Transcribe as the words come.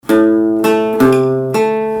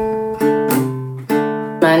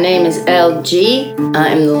name is LG. I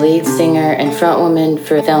am the lead singer and frontwoman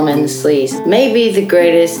for Thelma and the Sleaze. Maybe the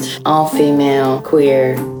greatest all-female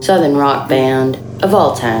queer southern rock band of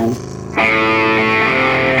all time.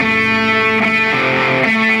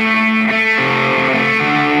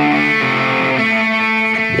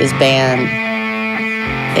 This band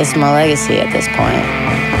is my legacy at this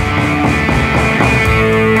point.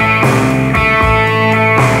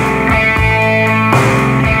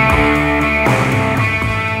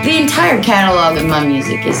 The entire catalog of my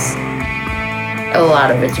music is, a lot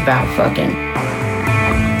of it's about fucking.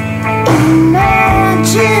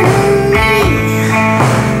 Imagine me.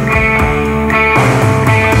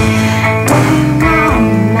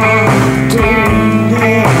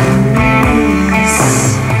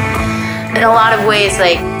 In a lot of ways,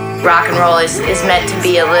 like, rock and roll is meant to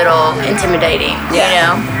be a little intimidating, you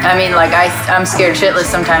know? I mean, like, I'm scared shitless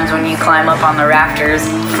sometimes when you climb up on the rafters,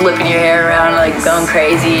 flipping your hair around, like, going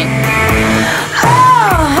crazy.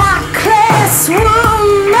 Oh, high-class woman!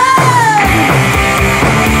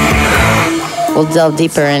 We'll delve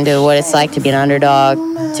deeper into what it's like to be an underdog,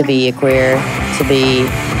 to be a queer, to be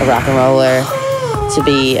a rock and roller, to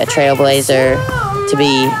be a trailblazer, to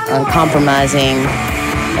be uncompromising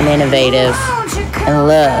and innovative and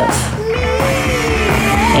love.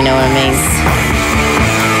 You know what I mean?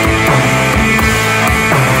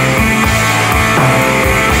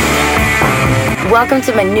 Welcome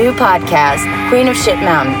to my new podcast, Queen of Shit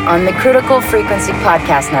Mountain, on the Critical Frequency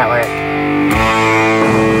Podcast Network.